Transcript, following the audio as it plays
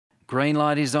Green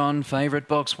light is on, favourite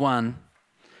box 1.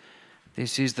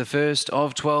 This is the first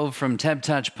of 12 from Tab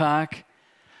Touch Park.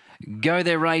 Go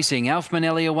There Racing, Alf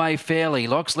Manelli away fairly,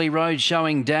 Loxley Road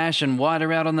showing dash and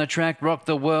wider out on the track, Rock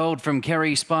the World from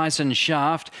Kerry Spice and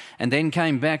Shaft, and then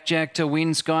came back Jack to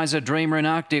win, Sky's a Dreamer and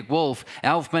Arctic Wolf.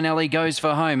 Alf Manelli goes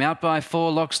for home, out by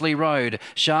 4 Loxley Road,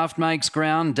 Shaft makes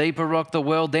ground, deeper Rock the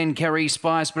World, then Kerry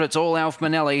Spice, but it's all Alf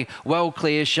Manelli, well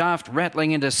clear, Shaft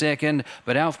rattling into second,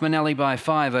 but Alf Manelli by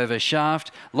 5 over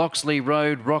Shaft, Loxley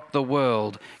Road, Rock the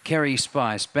World, Kerry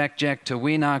Spice, back Jack to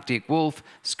win, Arctic Wolf,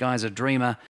 Sky's a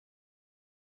Dreamer